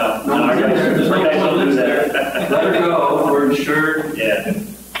 and no No, one's in there, there's no I don't one do lives there. that. Let her go, we're insured. Yeah, and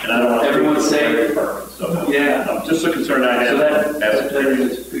I don't want to. Everyone's safe. So, Yeah. just a concern I So have. that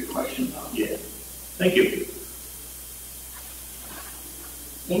is a good question. Yeah, thank you.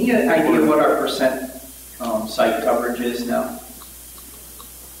 Any idea what our percent site coverage is now?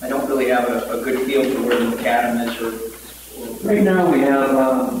 I don't really have a good feel for where the macadam is or Right now, we have,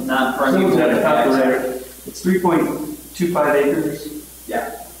 non-permeable at a calculator, access. it's 3.25 acres.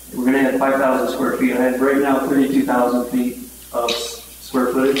 Yeah. We're gonna add 5,000 square feet. I have right now 32,000 feet of square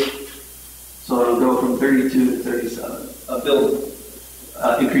footage. So it'll go from 32 to 37, A building.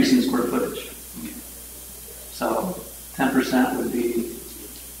 increasing square footage. So 10% would be,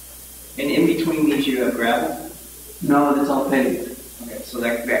 And in between these, you have gravel? no, it's all paved. Okay, so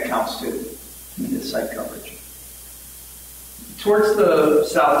that counts too, in the site coverage. Towards the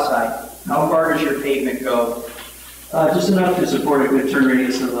south side, how far does your pavement go? Just enough to support a good turn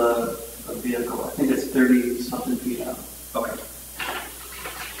radius of a vehicle. I think it's 30-something feet out. Okay.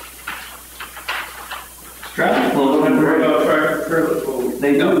 Traffic flow. What about tractor trailer?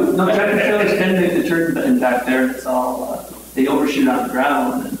 They do. No, tractor trailers can make the turn in back there. It's all, they overshoot on the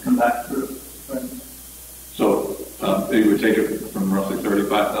gravel and then come back through. So, it would take it from roughly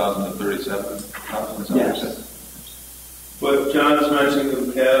 35,000 to 37,000, Yes. But John's mentioning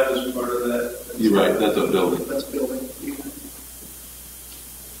the macadam as part of that. You're right, that's a building. That's building.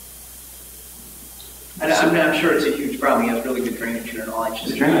 And I'm sure it's a huge problem. You have really good drainage here and all. I The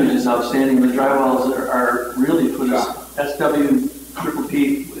just drainage is outstanding. The dry wells are really for this SW triple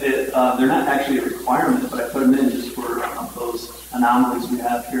P. They're not actually a requirement, but I put them in just for those anomalies we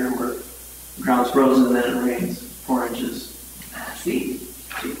have here where the ground's frozen and then it rains 4 inches. see.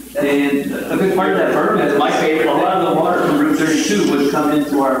 And a good part of that berm is My favorite a lot of the water from Route 32 would come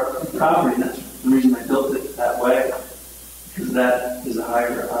into our property. And that's the reason I built it that way, because that is a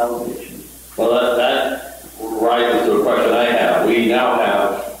higher elevation. Well, that rises to a question I have. We now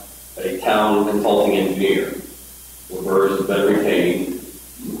have a town consulting engineer. The BERS has been retained.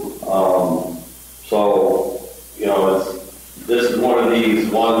 So, this is one of these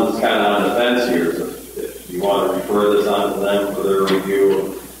ones that's kind of on the fence here. So if you want to refer this on to them for their review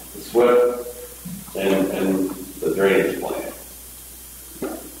of the SWIP and the drainage plan.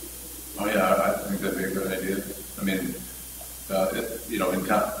 Oh, yeah, I think that'd be a good idea. I mean,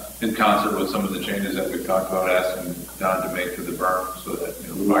 in concert with some of the changes that we've talked about asking Don to make to the berm so that, you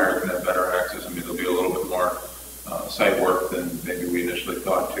know, the fire can have better access. I mean, there'll be a little bit more site work than maybe we initially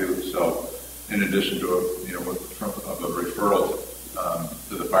thought too. So in addition to a referral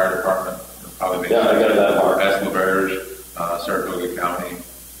to the fire department, probably make I got that part. As LaBerge, Saratoga County,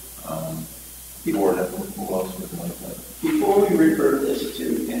 board, who else would like that? Before we refer this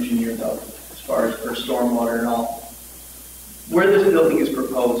to engineer though, as far as for stormwater and all, where this building is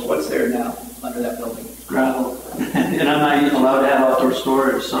proposed, what's there now under that building? Gravel. And I'm not even allowed to have outdoor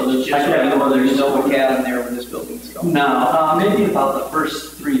storage, so there's Just right now, there's no macadam there where this building is going. No, maybe about the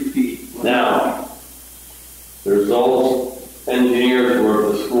first 3 feet. Now, there's those engineers who were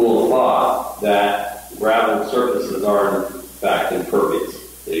at the school thought that gravel surfaces are in fact impervious.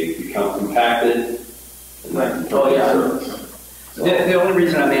 They become compacted and then surface. The only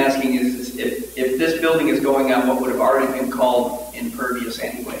reason I'm asking is if this building is going on what would have already been called impervious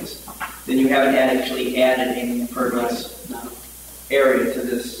anyways, then you haven't actually added any impervious area to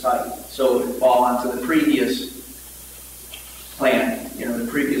this site. So it would fall onto the previous plan, the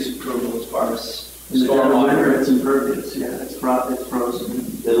previous approval as far as stormwater. It's impervious, yeah, it's frozen.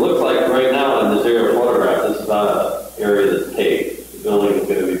 It looks like right now in this area photograph, this is not an area that's paved. The building is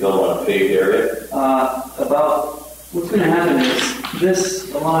going to be built on a paved area. What's going to happen is this,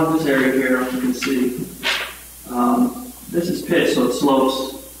 along this area here, you can see, this is pitched, so it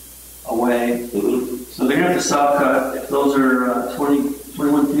slopes away. Mm-hmm. So they're going to have to saw cut. If those are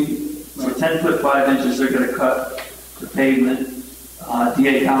 21 feet, so 10 foot 5 inches, they're going to cut the pavement.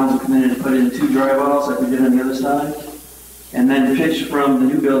 DA Collins will come in and put in 2 dry wells like we did on the other side, and then pitch from the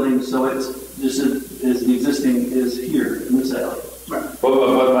new building, so it's just as the existing is here in this alley. Right.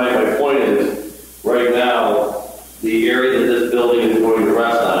 But my point is, right now, the area that this building is going to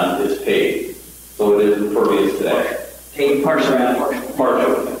rest on is paved, so it is impervious today. Paved partially.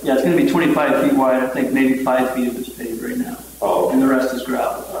 Partially. Yeah, it's going to be 25 feet wide. I think maybe 5 feet of it's paved right now. Oh. And the rest is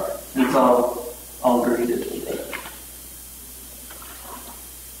gravel. And it's all graded.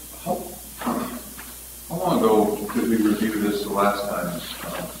 How long ago did we review this the last time?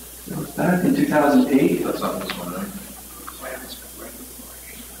 It was back in 2008. That's not this one, right?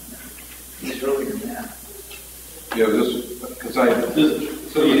 It's earlier than that. Yeah,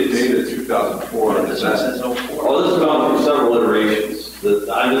 so you dated 2004. Yeah, this one says 04. Well, this has gone through several iterations.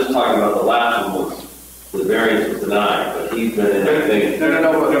 I'm just talking about the last one was the variance was denied, but he's been in, I think.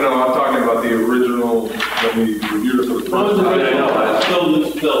 No, I'm talking about the original, when we reviewed it for the first time.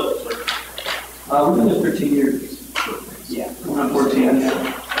 Building's built. We've been there 13 years. Yeah. We're on 14 now.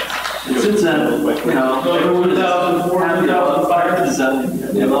 And since then, everyone is happy about fire design.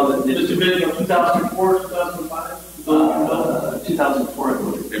 They love it. Just a bit, 2004, 2005? 2004, I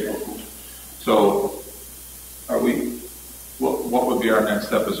believe. April. So, what would be our next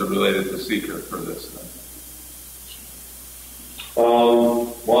step as it related to seeker for this then?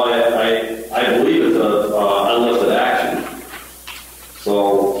 Well, I believe it's a unlisted action.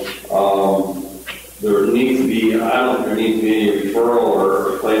 So, there needs to be, I don't think there needs to be any referral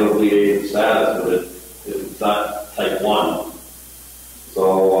or claim of lead agent status, but it's not type 1.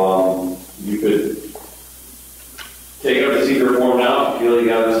 So, you could take up the secret form now if you feel you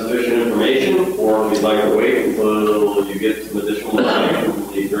have sufficient information, or if you'd like to wait until you get some additional information from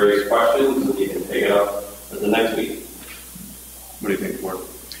these various questions, and you can take it up at the next meeting. What do you think, Ward?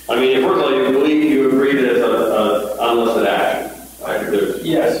 I mean, first of all, you agree that it's an unlisted action. Right?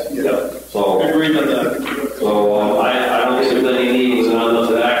 Yes. Yeah. So, Agreed on that. So I don't think there's any need with an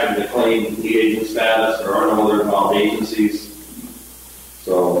unlisted action to claim lead agent status. There are no other involved agencies.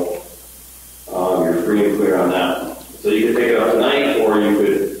 So you're free and clear on that one. So you could take it up tonight, or you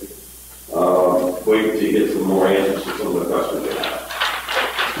could wait until you get some more answers to some of the questions you have.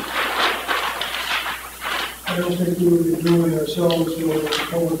 I don't think we would be doing ourselves a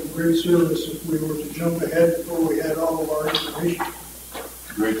great service if we were to jump ahead before we had all of our information.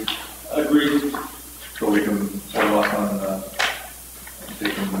 Agreed. So we can hold off on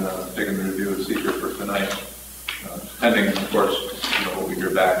taking the review of seeker for tonight, pending, of course, what we hear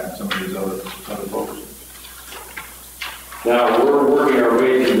back from some of these other folks. Now, we're working our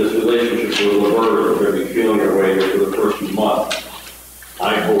way through this relationship with LaBerge. We're going to be feeling our way here for the first few months.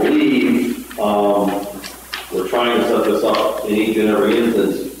 I believe we're trying to set this up in each and every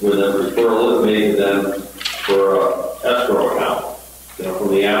instance where the referral is made to them for an escrow account, from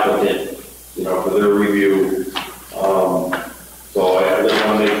the applicant, for their review. So I just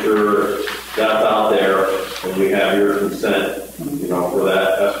want to make sure that's out there and we have your consent, for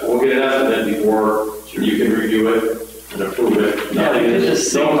that. We'll get an estimate before you can review it and approve it. No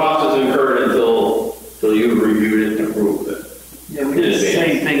cost is incurred until you've reviewed it and approved it. Yeah, we did the same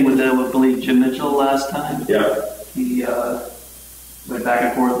same thing with, I believe, Jim Mitchell last time. Yeah. He went back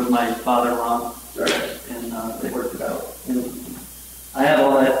and forth with my father-in-law, Right. and they worked it out. And I have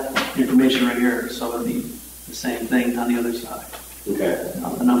all that information right here, so it'll be the same thing on the other side. Okay.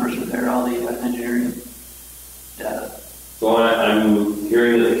 The numbers are there, all the engineering data. So I'm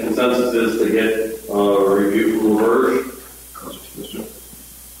hearing that the consensus is to get a review from Laverge.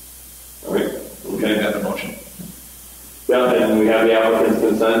 All right. Okay, got the motion. Yeah, and we have the applicant's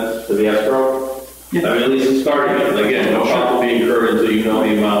consent to the escrow. Yeah. I mean, at least it's starting it. Again, no cost will be incurred until you know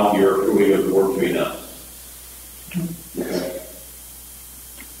the amount you're approving of the work to be done. Okay.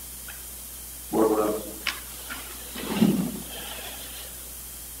 What else?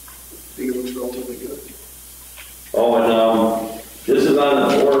 I think it looks relatively good. Oh, and this is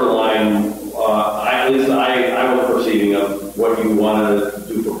on the borderline, at least I was perceiving of what you wanted to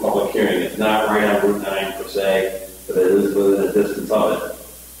do for public hearing. It's not right on Route 9 per se, but it is within a distance of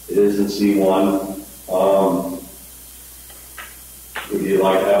it. It is in C1. Would you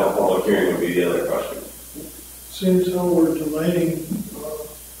like to have a public hearing would be the other question. Seems how we're delaying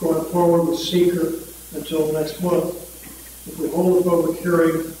going forward with seeker until next month. If we hold a public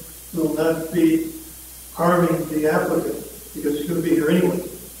hearing, we'll not be harming the applicant because he's going to be here anyway.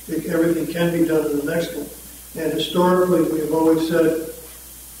 Everything can be done in the next one. And historically, we've always said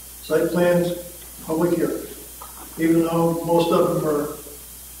site plans, public hearings. Even though most of them are,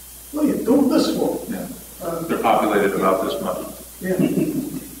 well, you're doing this for. Yeah. They're populated about this much. Yeah.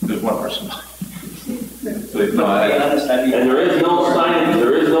 There's one person. So, no, To be honest, I'd be- And there is no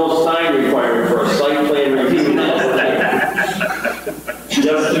sign requirement for a site plan review.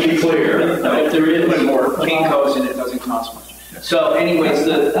 Just to be clear. If there is more Kinko's and it doesn't cost much. So anyways,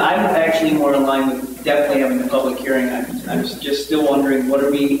 I'm actually more in line with definitely having a public hearing. I'm just still wondering, what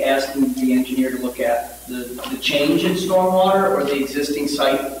are we asking the engineer to look at? The change in stormwater or the existing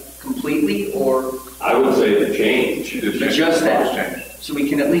site completely, or? I would say the change. Just that. So we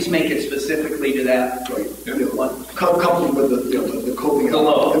can at least make it specifically to that. One. Coupled with the coping The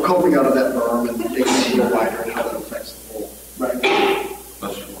low. the coping out of that berm and making it go wider and how that affects the whole. Right.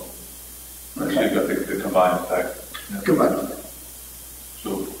 That's true. So you've got the combined effect. Yeah. Goodbye.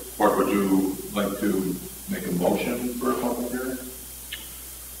 So, Bart, would you like to make a motion for a public hearing?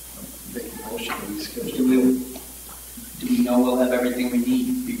 Make a motion to reschedule. Do we know we'll have everything we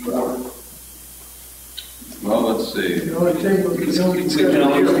need before? Well, let's see. The only thing we can We can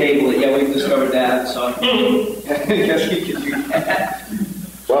always table it, yeah, we've discovered that, so. I guess we could do that.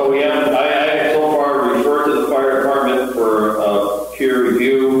 Well, I have so far referred to the fire department for peer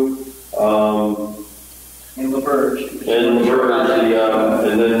review. And Laverge.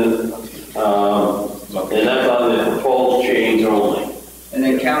 And that's on the proposed change only. And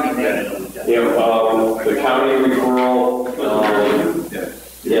then county data. Yeah, the county referral,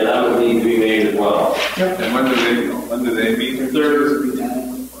 yeah, that would need to be made as well. And when do they meet? Third,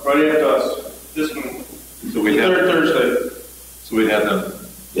 right after us, this one, So we'd have, third Thursday. so we'd have them,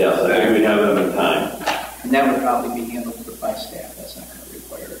 Yes, I think we have them in time. And that would probably be handled by staff, that's not gonna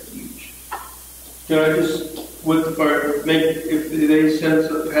require a huge. Can I just, with the fire, if they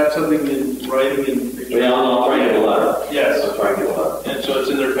have something in writing and. Yeah, I'll try and get a letter. Yes. I'll try and get a letter. And so it's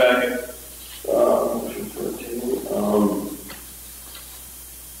in their packet.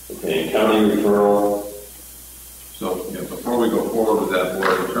 Okay, county referral. so, before we go forward with that,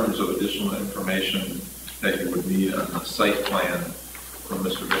 Board, in terms of additional information that you would need on the site plan from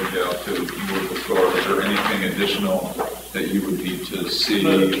Mr. Vittengl to move the store, is there anything additional that you would need to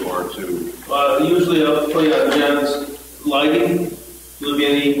see or to? Usually I'll play on John's lighting. Will there be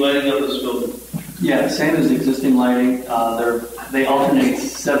any lighting on this building? Yeah, same as the existing lighting. They alternate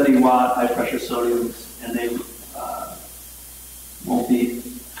 70-watt high-pressure sodiums, and they won't be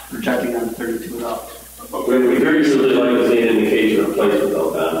projecting on 32 at all. We usually like to see an indication of placement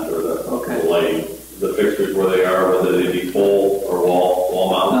though, Ben, for the lighting, the fixtures where they are, whether they be pole or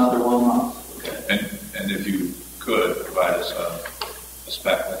wall mount. No, they're wall mounts. Okay. And if you could provide us a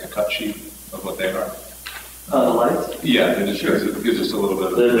spec, like a cut sheet of what they are? The lights? Yeah, it just gives us a little bit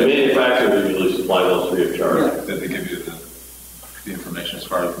of. The manufacturers usually supply those free of charge. That they give you the information as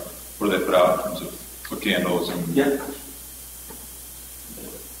far as what they put out in terms of foot candles and. Yeah.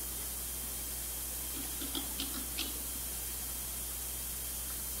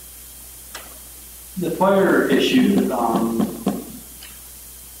 The fire issue, I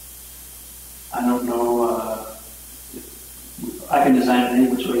don't know, I can design it any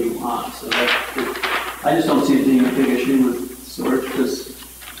which way you want, so I just don't see it being a big issue with storage, because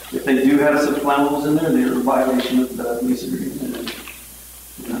if they do have some flammables in there, they're a violation of the lease agreement,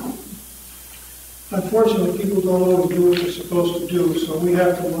 and, Unfortunately, people don't always do what they're supposed to do, so we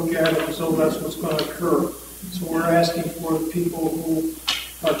have to look at it as though that's what's going to occur. So we're asking for the people who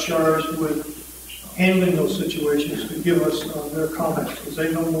are charged with handling those situations to give us their comments, because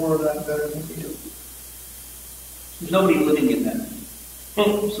they know more of that better than we do. There's nobody living in them.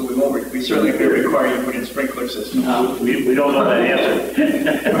 So we won't, we certainly can't require you to put in sprinkler systems. We don't know that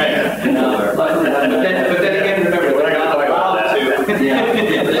answer. Right. But then again, remember, we're not allowed to.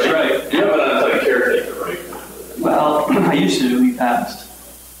 Yeah, That's right. You have an on-site caretaker, right? well, I used to, we passed.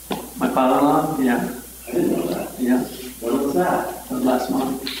 My father-in-law, yeah, I didn't know that. yeah, When was that? last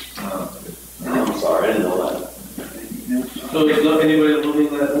month. I'm sorry, I didn't know that. So is anybody living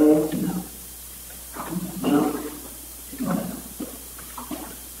in that home? No.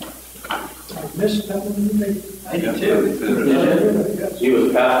 I missed that one, you made. I do too. Yes. He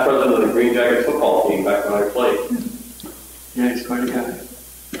was past president of the Green Jackets football team back when I played. Yeah, he's quite a guy.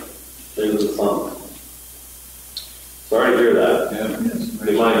 He was a son. Sorry to hear that. Yeah.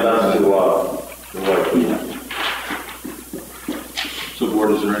 Be my best to avoid. So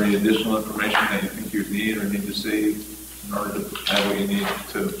board, is there any additional information that you think you need or need to see in order to have what you need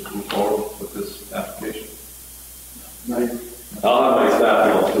to move forward with this application? I'll have my staff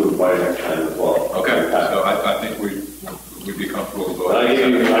know too by next time as well. Okay, so I think we'd be comfortable with But I give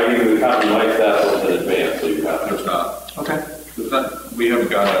you a copy of my staff notes in advance, so you have it. There's not. Okay. There's not, we haven't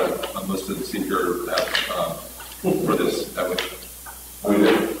got a unlisted seeker for this, that We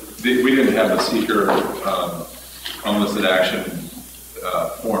did. we didn't have a seeker unlisted action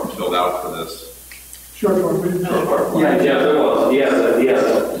form filled out for this. Short form, we didn't have. Yeah, Yes, it was. Yes.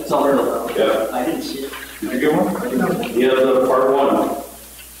 it's all filled out. Yeah. I didn't see it. Did you get one? He has the part one.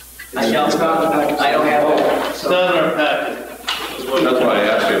 I don't have it. It's not in our packet. That's why I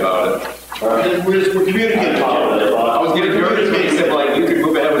asked you about it. We're communicating. I was getting nervous when you said, like, you could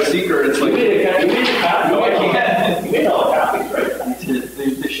move ahead with seeker, and it's like. You made a copy. No, I can't. You made all the copies, right? I did.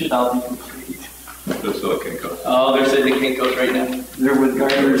 They should all be complete. Just so it can go. Oh, they're sending Kinko's right now. They're with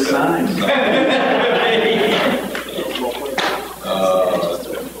Gardner's signs.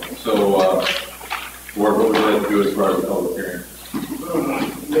 Board, what would you like to do as far as the public hearing?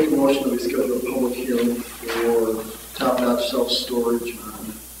 Make a motion that we schedule a public hearing for top-notch self-storage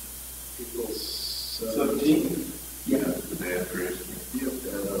on April 17th. Yeah. The day after Easter. Yep,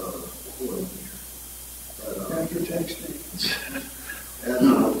 After tax day. at, We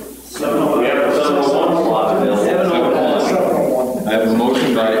have a 701 slot available. I have a motion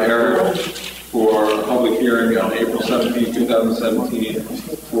by Eric for a public hearing on April 17, 2017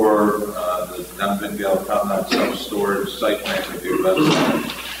 for the Vittengl top-notch self-storage site plan review.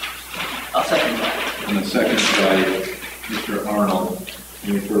 I'll second that. And the second by Mr. Arnold.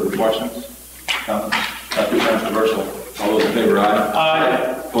 Any further questions? Comments? Not too controversial. All those in favor, aye? Aye.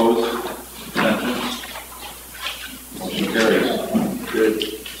 Opposed? Abstentions? Motion carries. Good.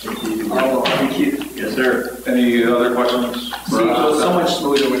 Thank you. Yes, sir. Any other questions? See, it goes so much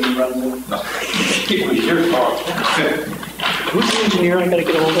smoother when you run them. No. It was your fault. Who's the engineer I gotta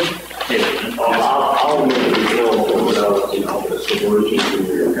get hold of? I'll make it available without, the subdivision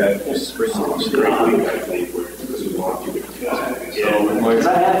engineer. Okay. Straight week, I think, because we want to. So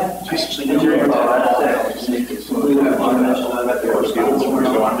we're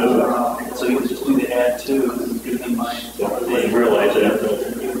going to. So you can just do the add to, and give them mine. I didn't realize that.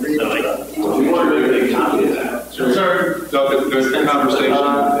 So We want to make a copy of that. Sir, Doug, there's a conversation I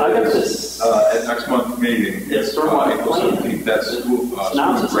got this. at next month's meeting. Yes, sir. April 17th, that's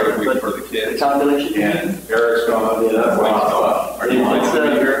spring break week for the The kids. calculation. And Eric's gone. Yeah, that's Mike's awesome. gone. Are you going to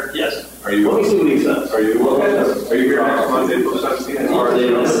be here? Yes. Are you? Let me see what he says. Are you here next month, April 17th? Or-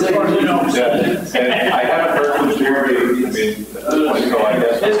 Yeah. And I haven't heard from Jerry, I mean, at this point, so I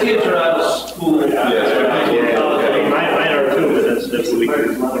guess. His kids are out of school. Yeah. Mine are too, but that's the week.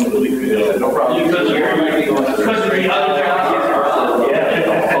 Yeah, no problem. Because of the other Yeah.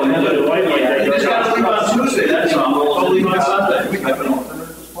 The white light, You just gotta leave on Tuesday, that's all. Don't leave on Sunday.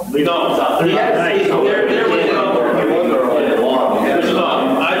 we don't. Yes, they're with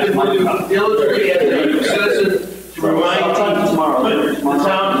I've been working diligently as a citizen to remind the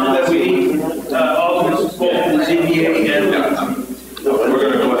town that we need alternates both in the ZBA and. We're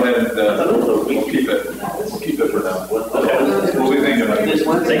going to go ahead and we'll keep it for now. We'll be thinking about it. This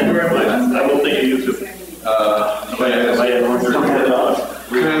one. Thank you very much. I will think of you too.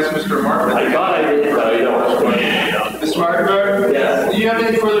 We're going to ask Mr. Martin. I thought I did, but I don't. Mr. Martin? Yes. Do you have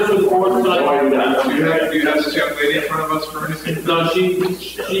any further for the board tonight? Do you have this young lady in front of us for anything? No,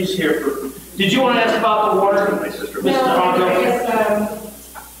 she's here for, did you want to ask about the water? My sister. Mr. Congdon? I guess,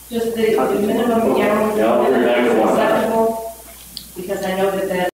 just the minimum gallons Yeah, we're gonna have to is want that. acceptable, because I know that